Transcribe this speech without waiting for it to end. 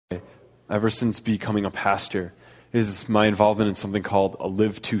ever since becoming a pastor is my involvement in something called a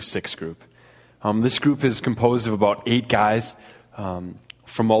Live 2-6 group. This group is composed of about 8 guys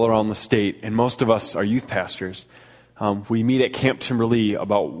from all around the state, and most of us are youth pastors. We meet at Camp Timberlea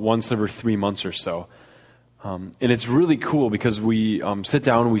about once every 3 months or so. And it's really cool because we sit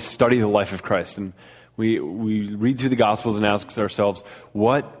down and we study the life of Christ. And we read through the Gospels and ask ourselves,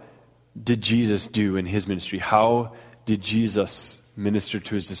 what did Jesus do in his ministry? How did Jesus minister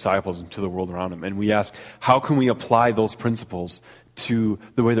to his disciples and to the world around him? And we ask, how can we apply those principles to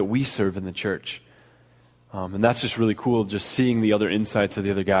the way that we serve in the church? And that's just really cool, just seeing the other insights of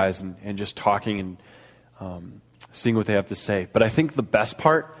the other guys and just talking and seeing what they have to say. But I think the best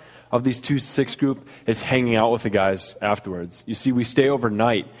part of these 2-6 group is hanging out with the guys afterwards. You see, we stay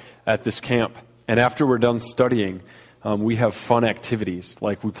overnight at this camp, and after we're done studying, we have fun activities.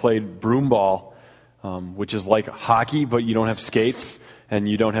 Like we played broom ball, which is like hockey, but you don't have skates, and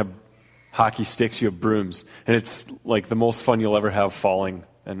you don't have hockey sticks, you have brooms. And it's like the most fun you'll ever have falling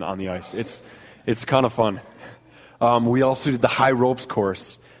and on the ice. It's kind of fun. We also did the high ropes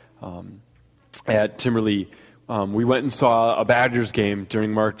course at Timberlea. We went and saw a Badgers game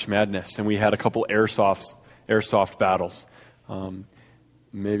during March Madness, and we had a couple airsoft battles.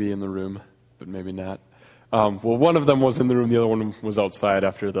 Maybe in the room, but maybe not. Well, one of them was in the room, the other one was outside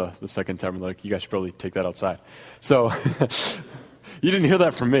after the second time. We're like, you guys should probably take that outside. So, you didn't hear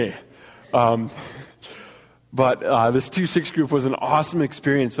that from me. But this 2-6 group was an awesome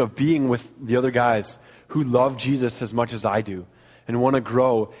experience of being with the other guys who love Jesus as much as I do and want to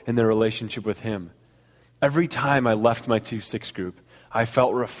grow in their relationship with him. Every time I left my 2-6 group, I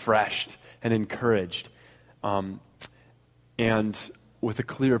felt refreshed and encouraged and with a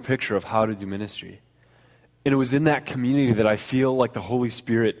clearer picture of how to do ministry. And it was in that community that I feel like the Holy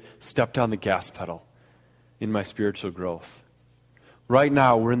Spirit stepped on the gas pedal in my spiritual growth. Right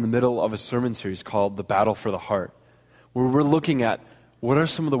now, we're in the middle of a sermon series called The Battle for the Heart, where we're looking at what are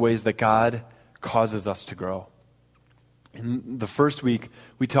some of the ways that God causes us to grow. In the first week,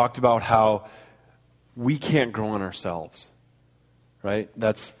 we talked about how we can't grow in ourselves, right?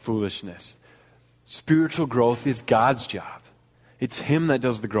 That's foolishness. Spiritual growth is God's job. It's him that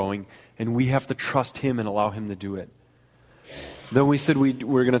does the growing, and we have to trust him and allow him to do it. Then we said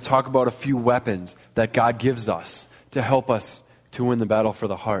we're going to talk about a few weapons that God gives us to help us to win the battle for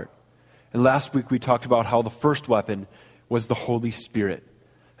the heart. And last week we talked about how the first weapon was the Holy Spirit,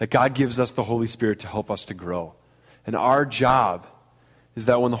 that God gives us the Holy Spirit to help us to grow. And our job is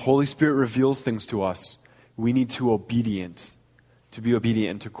that when the Holy Spirit reveals things to us, we need to be obedient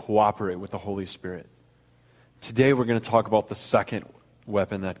and to cooperate with the Holy Spirit. Today we're going to talk about the second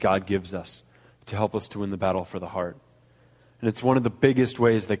weapon that God gives us to help us to win the battle for the heart. And it's one of the biggest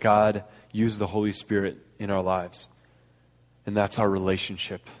ways that God used the Holy Spirit in our lives. And that's our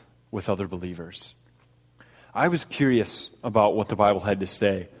relationship with other believers. I was curious about what the Bible had to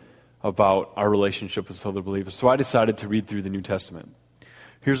say about our relationship with other believers, so I decided to read through the New Testament.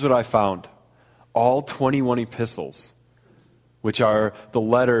 Here's what I found. All 21 epistles, which are the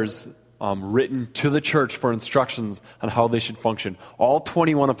letters written to the church for instructions on how they should function, all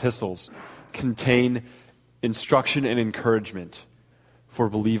 21 epistles contain instruction and encouragement for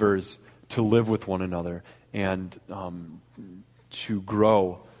believers to live with one another and to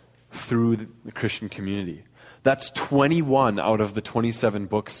grow through the Christian community. That's 21 out of the 27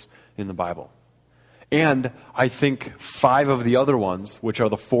 books in the Bible. And I think 5 of the other ones, which are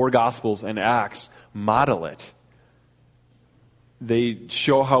the 4 Gospels and Acts, model it. They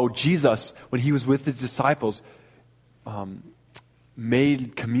show how Jesus, when he was with his disciples,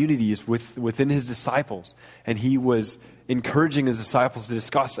 made communities within his disciples. And he was encouraging his disciples to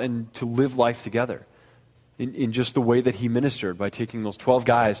discuss and to live life together in just the way that he ministered by taking those 12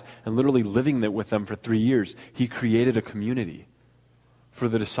 guys and literally living with them for 3 years. He created a community for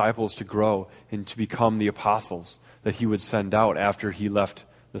the disciples to grow and to become the apostles that he would send out after he left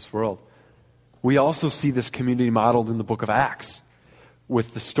this world. We also see this community modeled in the book of Acts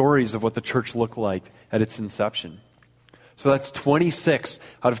with the stories of what the church looked like at its inception. So that's 26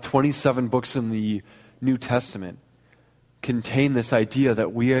 out of 27 books in the New Testament contain this idea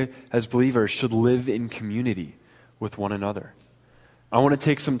that we as believers should live in community with one another. I want to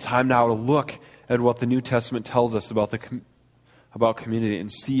take some time now to look at what the New Testament tells us about community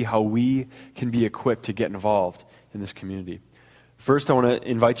and see how we can be equipped to get involved in this community. First, I want to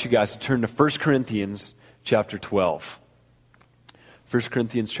invite you guys to turn to 1 Corinthians chapter 12. 1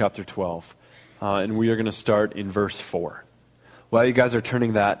 Corinthians chapter 12. And we are going to start in verse 4. While you guys are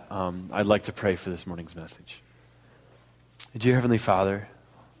turning that, I'd like to pray for this morning's message. Dear Heavenly Father,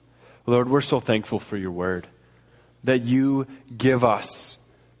 Lord, we're so thankful for your word, that you give us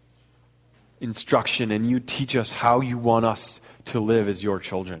instruction and you teach us how you want us to live as your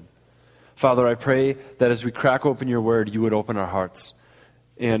children. Father, I pray that as we crack open your word, you would open our hearts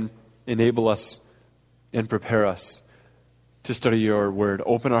and enable us and prepare us to study your word.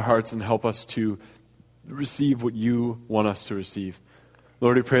 Open our hearts and help us to receive what you want us to receive.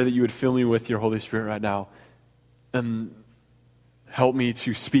 Lord, I pray that you would fill me with your Holy Spirit right now and help me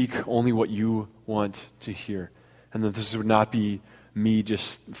to speak only what you want to hear. And that this would not be me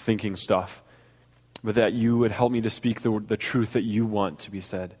just thinking stuff, but that you would help me to speak the truth that you want to be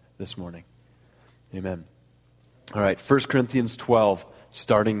said this morning. Amen. All right, 1 Corinthians 12,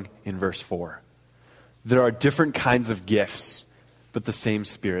 starting in verse 4. There are different kinds of gifts, but the same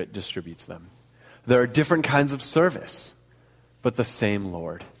Spirit distributes them. There are different kinds of service, but the same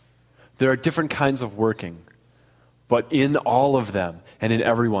Lord. There are different kinds of working, but in all of them and in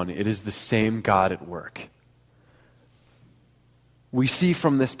everyone, it is the same God at work. We see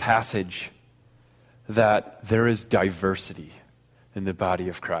from this passage that there is diversity in the body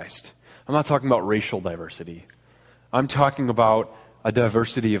of Christ. I'm not talking about racial diversity. I'm talking about a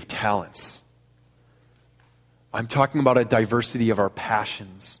diversity of talents. I'm talking about a diversity of our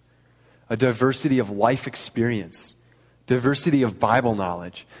passions, a diversity of life experience, diversity of Bible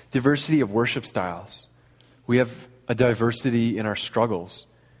knowledge, diversity of worship styles. We have a diversity in our struggles,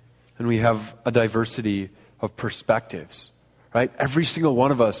 and we have a diversity of perspectives, right? Every single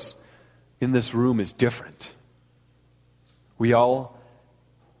one of us in this room is different. We all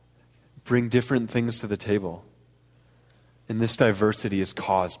bring different things to the table, and this diversity is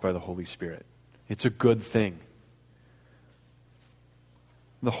caused by the Holy Spirit. It's a good thing.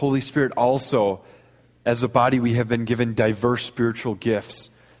 The Holy Spirit also, as a body, we have been given diverse spiritual gifts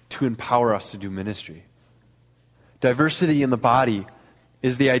to empower us to do ministry. Diversity in the body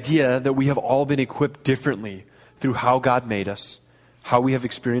is the idea that we have all been equipped differently through how God made us, how we have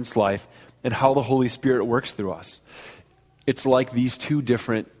experienced life, and how the Holy Spirit works through us. It's like these two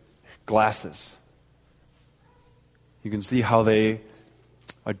different glasses. You can see how they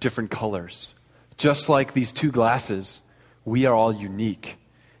are different colors. Just like these two glasses, we are all unique.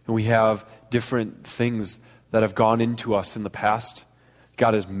 And we have different things that have gone into us in the past.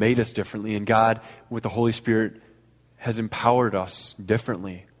 God has made us differently, and God, with the Holy Spirit, has empowered us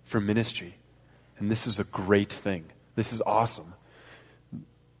differently for ministry. And this is a great thing. This is awesome.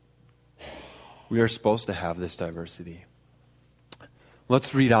 We are supposed to have this diversity.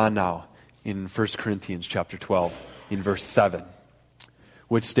 Let's read on now in 1 Corinthians chapter 12, in verse 7,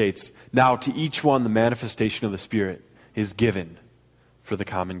 which states, "Now to each one the manifestation of the Spirit is given for the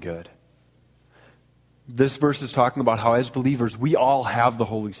common good." This verse is talking about how as believers, we all have the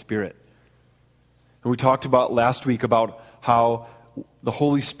Holy Spirit. And we talked about last week about how the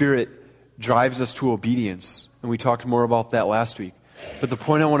Holy Spirit drives us to obedience. And we talked more about that last week. But the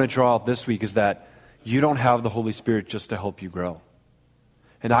point I want to draw out this week is that you don't have the Holy Spirit just to help you grow.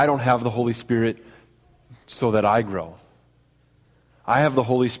 And I don't have the Holy Spirit so that I grow. I have the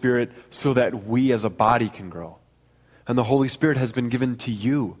Holy Spirit so that we as a body can grow. And the Holy Spirit has been given to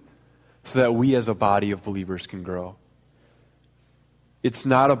you so that we as a body of believers can grow. It's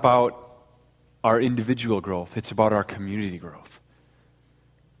not about our individual growth. It's about our community growth.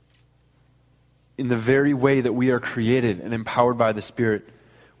 In the very way that we are created and empowered by the Spirit,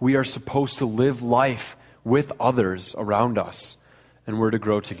 we are supposed to live life with others around us, and we're to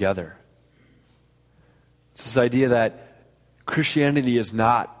grow together. It's this idea that Christianity is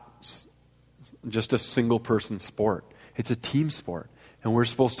not just a single-person sport. It's a team sport, and we're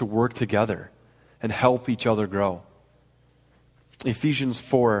supposed to work together and help each other grow. Ephesians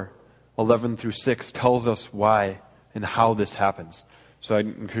 4:11 through 6 tells us why and how this happens. So I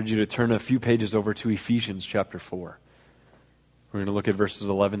encourage you to turn a few pages over to Ephesians chapter 4. We're going to look at verses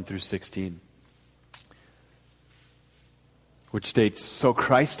 11 through 16, which states, "So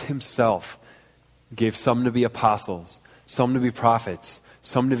Christ himself gave some to be apostles, some to be prophets,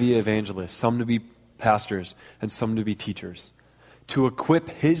 some to be evangelists, some to be pastors, and some to be teachers, to equip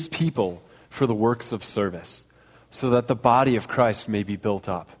his people for the works of service, so that the body of Christ may be built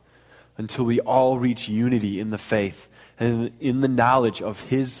up, until we all reach unity in the faith and in the knowledge of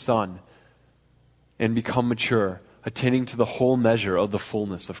his Son, and become mature, attaining to the whole measure of the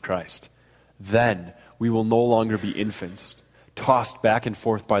fullness of Christ. Then we will no longer be infants, tossed back and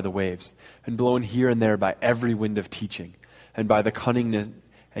forth by the waves, and blown here and there by every wind of teaching, and by the cunningness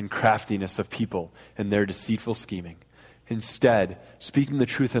and craftiness of people and their deceitful scheming. Instead, speaking the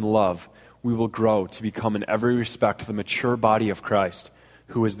truth in love, we will grow to become in every respect the mature body of Christ,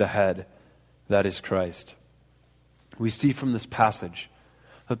 who is the head, that is Christ." We see from this passage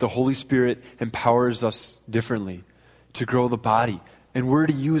that the Holy Spirit empowers us differently to grow the body And we're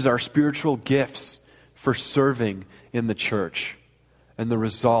to use our spiritual gifts for serving in the church. And the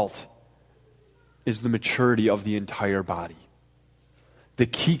result is the maturity of the entire body. The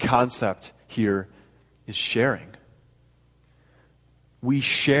key concept here is sharing. We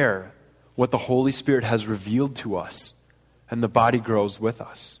share what the Holy Spirit has revealed to us, and the body grows with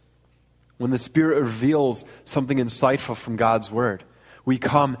us. When the Spirit reveals something insightful from God's Word, we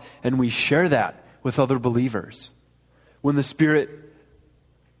come and we share that with other believers. When the Spirit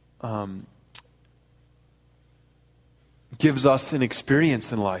gives us an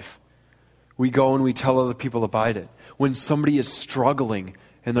experience in life, we go and we tell other people about it. When somebody is struggling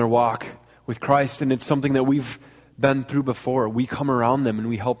in their walk with Christ, and it's something that we've been through before, we come around them and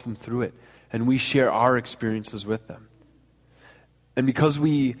we help them through it, and we share our experiences with them. And because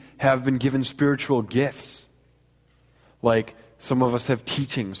we have been given spiritual gifts, like some of us have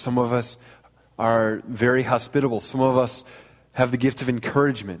teaching, some of us are very hospitable, some of us have the gift of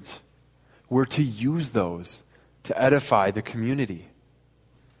encouragement, we're to use those to edify the community.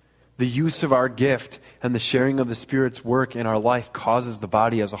 The use of our gift and the sharing of the Spirit's work in our life causes the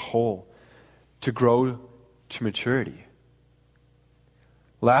body as a whole to grow to maturity.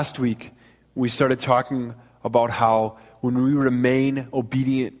 Last week, we started talking about how when we remain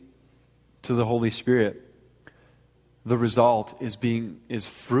obedient to the Holy Spirit, the result is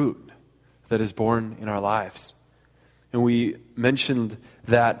fruit that is born in our lives. And we mentioned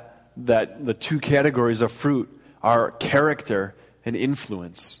that the two categories of fruit are character and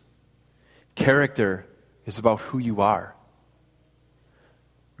influence. Character is about who you are.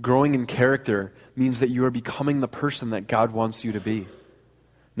 Growing in character means that you are becoming the person that God wants you to be.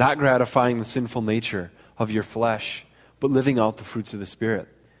 Not gratifying the sinful nature of your flesh, but living out the fruits of the Spirit.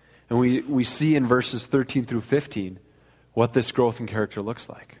 And we see in verses 13 through 15 what this growth in character looks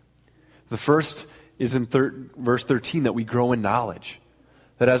like. The first is in verse 13, that we grow in knowledge.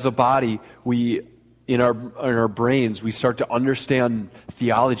 That as a body, in our brains, we start to understand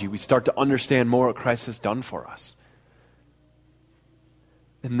theology. We start to understand more what Christ has done for us.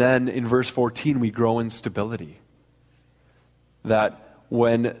 And then in verse 14, we grow in stability. That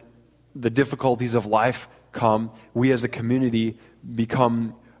when the difficulties of life come, we as a community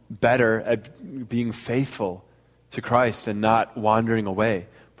become better at being faithful to Christ and not wandering away,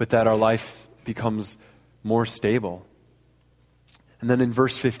 but that our life becomes more stable. And then in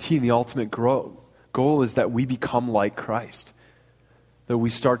verse 15, the ultimate goal is that we become like Christ, that we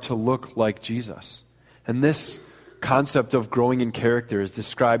start to look like Jesus. And this concept of growing in character is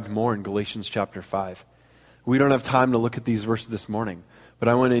described more in Galatians chapter 5. We don't have time to look at these verses this morning, but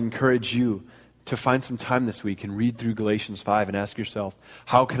I want to encourage you to find some time this week and read through Galatians 5 and ask yourself,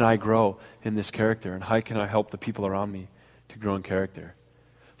 how can I grow in this character? And how can I help the people around me to grow in character?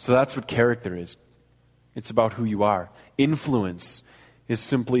 So that's what character is. It's about who you are. Influence is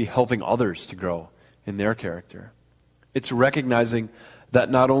simply helping others to grow in their character. It's recognizing that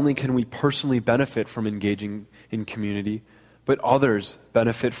not only can we personally benefit from engaging in community, but others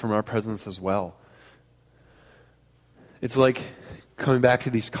benefit from our presence as well. It's like coming back to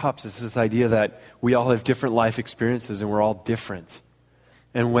these cups. It's this idea that we all have different life experiences and we're all different.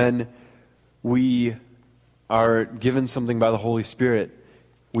 And when we are given something by the Holy Spirit,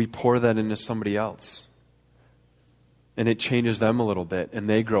 we pour that into somebody else. And it changes them a little bit, and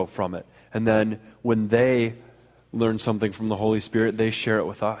they grow from it. And then when they learn something from the Holy Spirit, they share it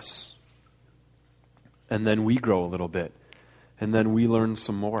with us. And then we grow a little bit. And then we learn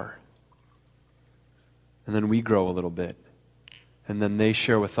some more. And then we grow a little bit. And then they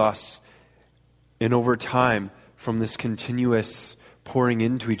share with us. And over time, from this continuous pouring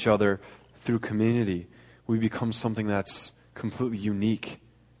into each other through community, we become something that's completely unique.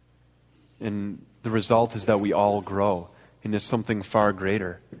 And the result is that we all grow into something far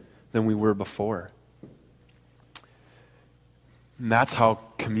greater than we were before. And that's how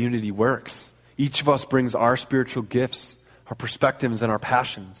community works. Each of us brings our spiritual gifts, our perspectives, and our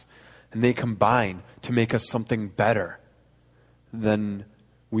passions, and they combine to make us something better than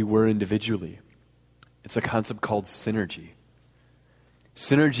we were individually. It's a concept called synergy.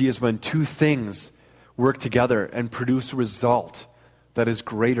 Synergy is when two things work together and produce a result that is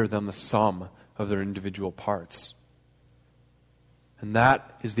greater than the sum of their individual parts. And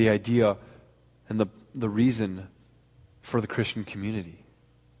that is the idea and the reason for the Christian community.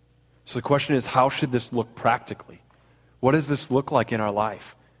 So the question is, how should this look practically? What does this look like in our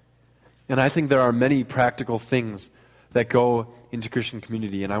life? And I think there are many practical things that go into Christian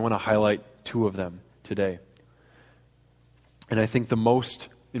community, and I want to highlight two of them today. And I think the most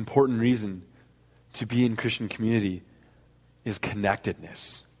important reason to be in Christian community is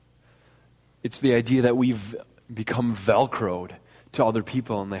connectedness. It's the idea that we've become Velcroed to other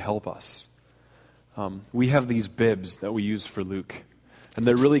people and they help us. We have these bibs that we use for Luke, and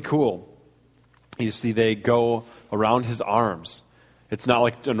they're really cool. You see, they go around his arms. It's not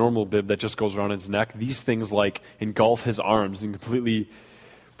like a normal bib that just goes around his neck. These things like engulf his arms and completely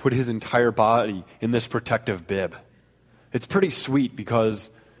put his entire body in this protective bib. It's pretty sweet because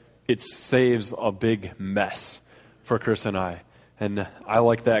it saves a big mess for Chris and I. And I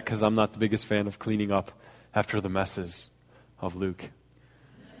like that because I'm not the biggest fan of cleaning up after the messes of Luke.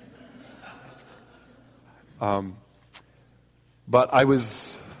 But I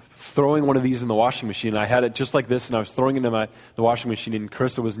was throwing one of these in the washing machine. I had it just like this, and I was throwing it in the washing machine, and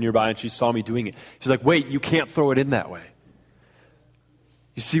Carissa was nearby, and she saw me doing it. She's like, wait, you can't throw it in that way.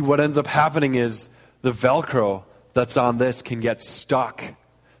 You see, what ends up happening is the Velcro that's on this can get stuck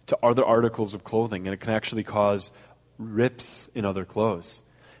to other articles of clothing, and it can actually cause rips in other clothes.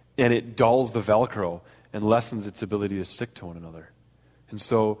 And it dulls the Velcro and lessens its ability to stick to one another. And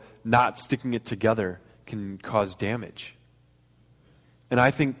so not sticking it together can cause damage. And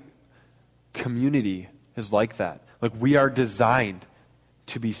I think community is like that. Like, we are designed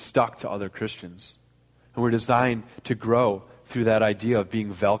to be stuck to other Christians. And we're designed to grow through that idea of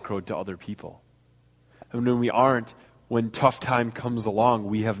being Velcroed to other people. And when we aren't, when tough time comes along,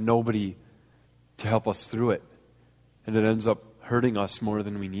 we have nobody to help us through it. And it ends up hurting us more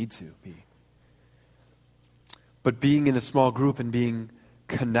than we need to be. But being in a small group and being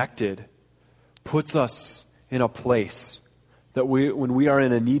connected puts us in a place that when we are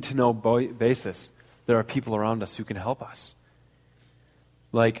in a need-to-know basis, there are people around us who can help us.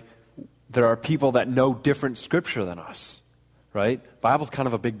 Like, there are people that know different scripture than us, right? Bible's kind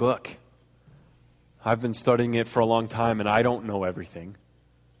of a big book. I've been studying it for a long time, and I don't know everything,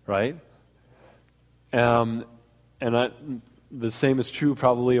 right? The same is true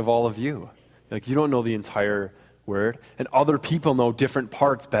probably of all of you. Like, you don't know the entire word, and other people know different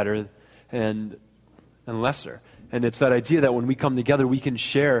parts better and lesser. And it's that idea that when we come together, we can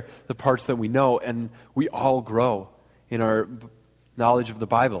share the parts that we know, and we all grow in our knowledge of the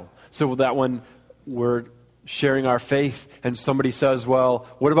Bible. So that when we're sharing our faith and somebody says, well,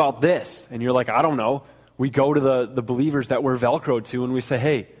 what about this? And you're like, I don't know. We go to the believers that we're Velcroed to, and we say,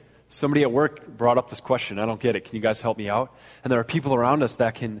 hey, somebody at work brought up this question. I don't get it. Can you guys help me out? And there are people around us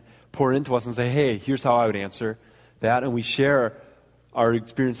that can pour into us and say, hey, here's how I would answer that. And we share our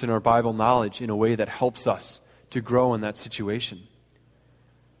experience in our Bible knowledge in a way that helps us to grow in that situation.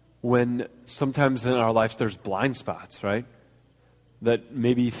 When sometimes in our lives there's blind spots, right? That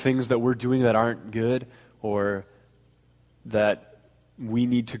maybe things that we're doing that aren't good or that we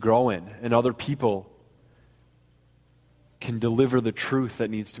need to grow in. And other people can deliver the truth that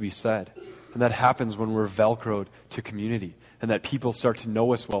needs to be said. And that happens when we're Velcroed to community. And that people start to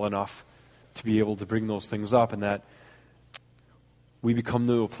know us well enough to be able to bring those things up. And that we become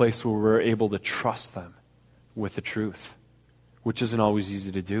to a place where we're able to trust them with the truth, which isn't always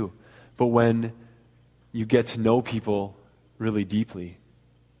easy to do. But when you get to know people really deeply,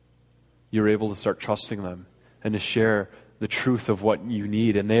 you're able to start trusting them and to share the truth of what you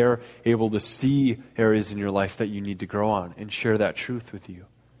need. And they're able to see areas in your life that you need to grow on and share that truth with you.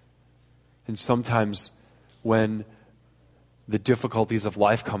 And sometimes when the difficulties of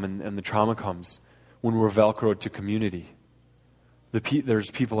life come and the trauma comes, when we're Velcroed to community, there's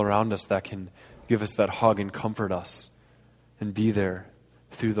people around us that can give us that hug and comfort us and be there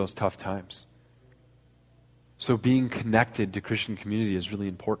through those tough times. So being connected to Christian community is really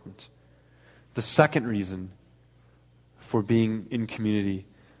important. The second reason for being in community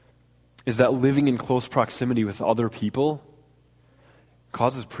is that living in close proximity with other people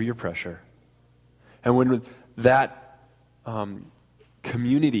causes peer pressure. And when that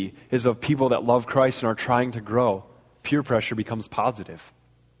community is of people that love Christ and are trying to grow, peer pressure becomes positive.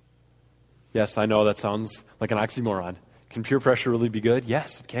 Yes, I know that sounds like an oxymoron. Can peer pressure really be good?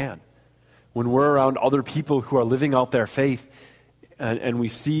 Yes, it can. When we're around other people who are living out their faith and we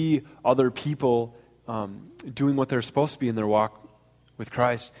see other people doing what they're supposed to be in their walk with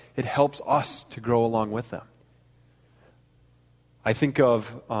Christ, it helps us to grow along with them. I think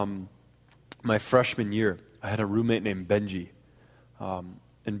of my freshman year. I had a roommate named Benji. And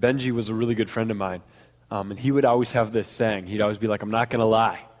Benji was a really good friend of mine. And he would always have this saying. He'd always be like, I'm not going to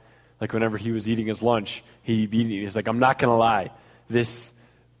lie. Like whenever he was eating his lunch, he'd be eating. He's like, I'm not going to lie. This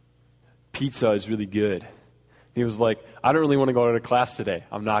pizza is really good. He was like, I don't really want to go to class today.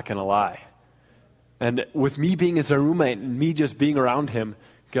 I'm not going to lie. And with me being his roommate and me just being around him,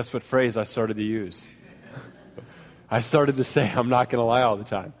 guess what phrase I started to use? I started to say, I'm not going to lie all the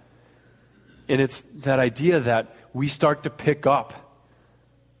time. And it's that idea that we start to pick up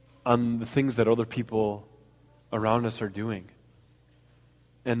on the things that other people around us are doing.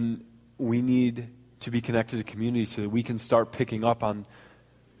 And we need to be connected to community so that we can start picking up on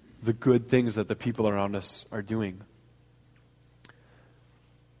the good things that the people around us are doing.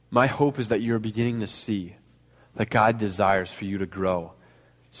 My hope is that you're beginning to see that God desires for you to grow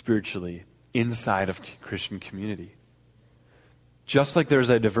spiritually inside of Christian community. Just like there's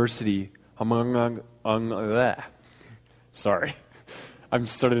a diversity sorry, I'm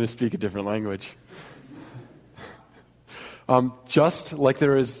starting to speak a different language. Just like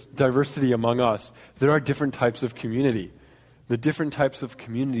there is diversity among us, there are different types of community. The different types of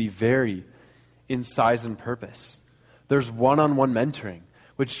community vary in size and purpose. There's one-on-one mentoring,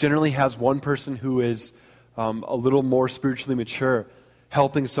 which generally has one person who is a little more spiritually mature,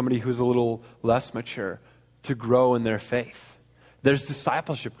 helping somebody who's a little less mature to grow in their faith. There's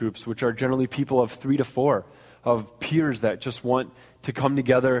discipleship groups, which are generally people of 3 to 4, of peers that just want to come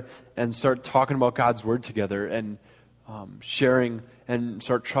together and start talking about God's Word together and sharing and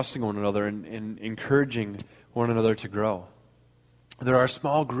start trusting one another and encouraging one another to grow. There are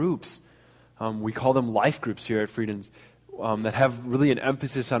small groups. We call them life groups here at Freedoms that have really an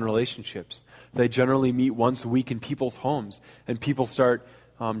emphasis on relationships. They generally meet once a week in people's homes, and people start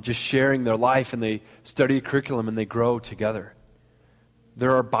just sharing their life, and they study a curriculum, and they grow together.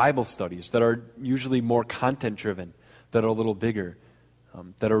 There are Bible studies that are usually more content-driven, that are a little bigger,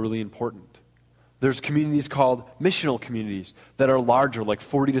 that are really important. There's communities called missional communities that are larger, like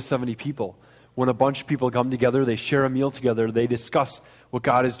 40 to 70 people. When a bunch of people come together, they share a meal together, they discuss what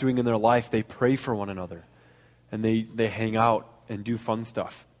God is doing in their life, they pray for one another, and they hang out and do fun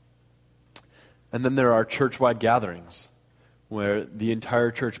stuff. And then there are church-wide gatherings where the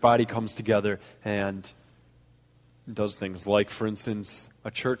entire church body comes together and does things like, for instance,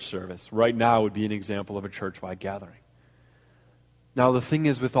 a church service. Right now would be an example of a church-wide gathering. Now, the thing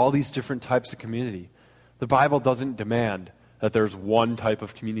is, with all these different types of community, the Bible doesn't demand that there's one type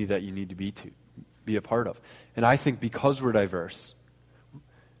of community that you need to be a part of. And I think because we're diverse,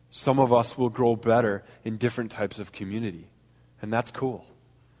 some of us will grow better in different types of community. And that's cool.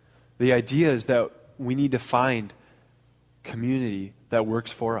 The idea is that we need to find community that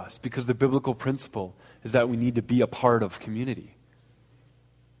works for us, because the biblical principle is that we need to be a part of community.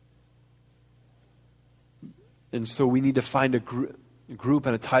 And so we need to find a group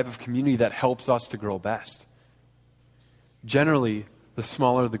and a type of community that helps us to grow best. Generally, the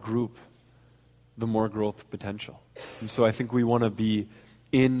smaller the group, the more growth potential. And so I think we want to be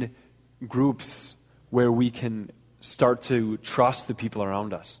in groups where we can start to trust the people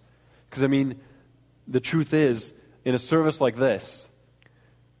around us. Because, I mean, the truth is, in a service like this,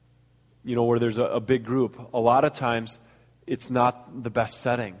 where there's a big group, a lot of times it's not the best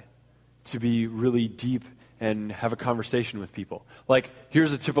setting to be really deep and have a conversation with people. Like,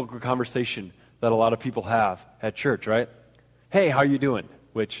 here's a typical conversation that a lot of people have at church, right? Hey, how you doing?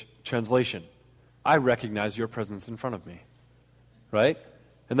 Which, translation, I recognize your presence in front of me, right?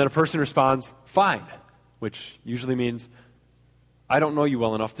 And then a person responds, fine, which usually means, I don't know you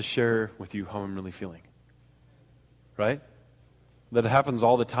well enough to share with you how I'm really feeling, right? That happens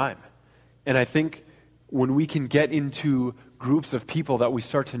all the time. And I think when we can get into groups of people that we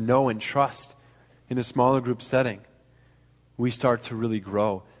start to know and trust in a smaller group setting, we start to really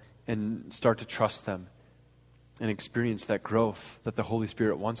grow and start to trust them and experience that growth that the Holy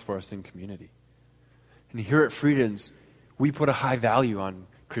Spirit wants for us in community. And here at Freedoms, we put a high value on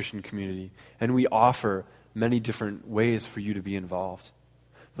Christian community, and we offer many different ways for you to be involved.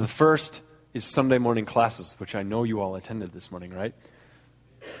 The first is Sunday morning classes, which I know you all attended this morning, right?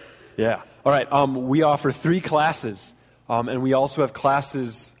 Yeah. All right. We offer 3 classes, and we also have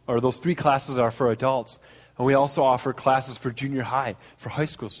classes, or those 3 classes are for adults, and we also offer classes for junior high, for high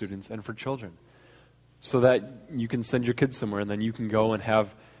school students, and for children, so that you can send your kids somewhere, and then you can go and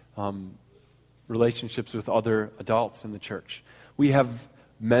have relationships with other adults in the church. We have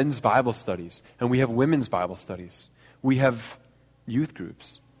men's Bible studies, and we have women's Bible studies. We have youth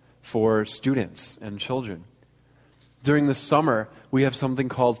groups for students and children. During the summer, we have something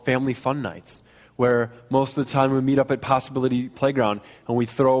called Family Fun Nights, where most of the time we meet up at Possibility Playground, and we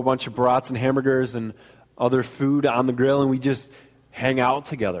throw a bunch of brats and hamburgers and other food on the grill, and we just hang out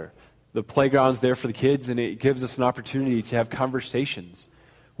together. The playground's there for the kids, and it gives us an opportunity to have conversations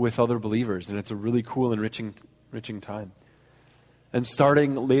with other believers, and it's a really cool, enriching time. And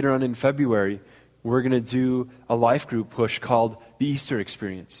starting later on in February, we're going to do a life group push called the Easter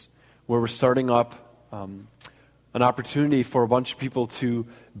Experience, where we're starting up an opportunity for a bunch of people to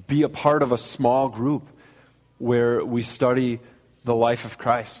be a part of a small group where we study the life of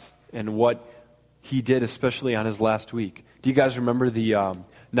Christ and what he did, especially on his last week. Do you guys remember the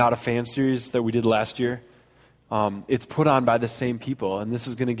Not a Fan series that we did last year? It's put on by the same people, and this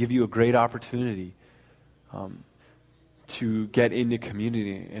is going to give you a great opportunity to get into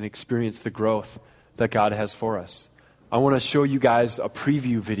community and experience the growth that God has for us. I want to show you guys a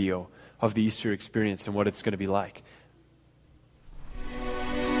preview video of the Easter experience and what it's going to be like.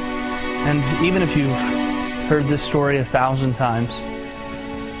 And even if you've heard this story 1,000 times,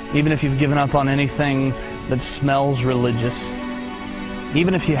 even if you've given up on anything that smells religious,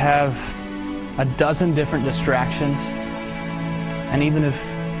 even if you have a dozen different distractions, and even if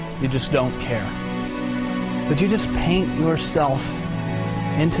you just don't care, would you just paint yourself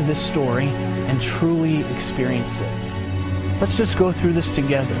into this story and truly experience it? Let's just go through this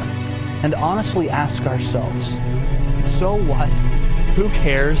together and honestly ask ourselves, so what? Who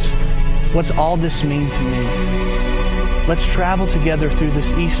cares? What's all this mean to me? Let's travel together through this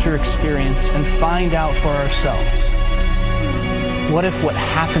Easter experience and find out for ourselves. What if what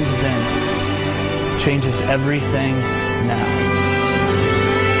happens then changes everything now?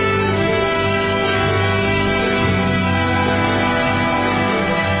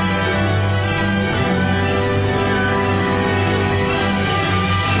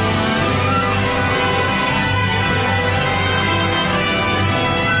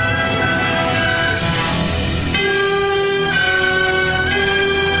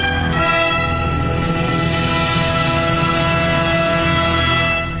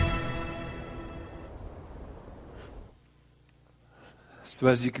 So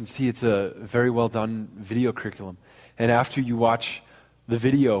as you can see, it's a very well done video curriculum. And after you watch the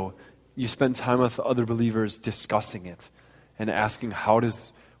video, you spend time with other believers discussing it and asking, how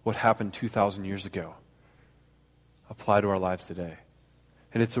does what happened 2,000 years ago apply to our lives today?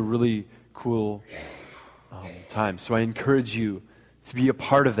 And it's a really cool time. So I encourage you to be a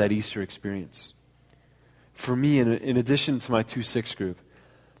part of that Easter experience. For me, in addition to my 2-6 group,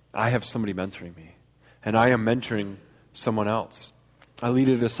 I have somebody mentoring me. And I am mentoring someone else. I lead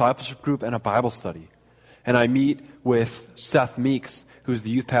a discipleship group and a Bible study. And I meet with Seth Meeks, who's the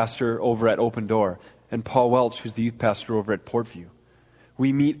youth pastor over at Open Door, and Paul Welch, who's the youth pastor over at Portview.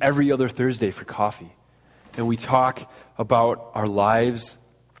 We meet every other Thursday for coffee. And we talk about our lives,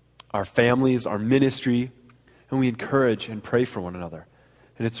 our families, our ministry, and we encourage and pray for one another.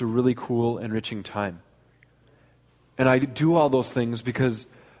 And it's a really cool, enriching time. And I do all those things because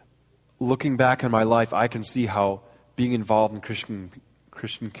looking back on my life, I can see how being involved in Christian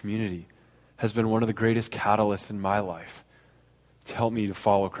community has been one of the greatest catalysts in my life to help me to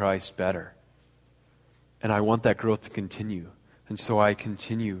follow Christ better. And I want that growth to continue. And so I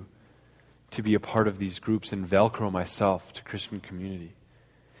continue to be a part of these groups and Velcro myself to Christian community.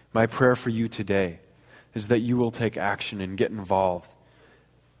 My prayer for you today is that you will take action and get involved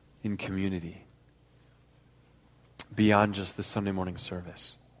in community beyond just the Sunday morning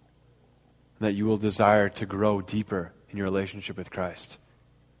service. And that you will desire to grow deeper in your relationship with Christ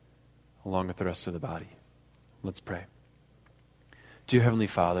along with the rest of the body. Let's pray. Dear Heavenly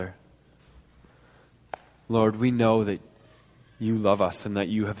Father, Lord, we know that you love us and that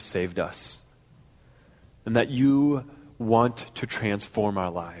you have saved us and that you want to transform our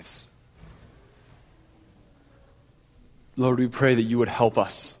lives. Lord, we pray that you would help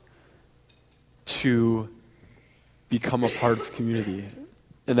us to become a part of community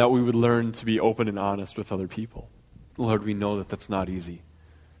and that we would learn to be open and honest with other people. Lord, we know that that's not easy,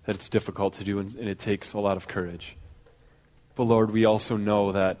 that it's difficult to do, and it takes a lot of courage. But Lord, we also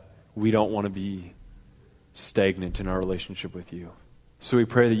know that we don't want to be stagnant in our relationship with you. So we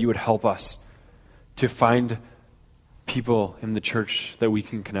pray that you would help us to find people in the church that we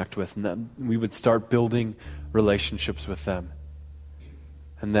can connect with, and that we would start building relationships with them,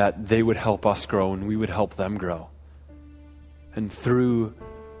 and that they would help us grow and we would help them grow. And through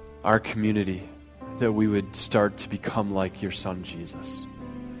our community, that we would start to become like your Son, Jesus.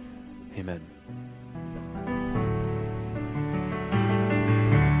 Amen.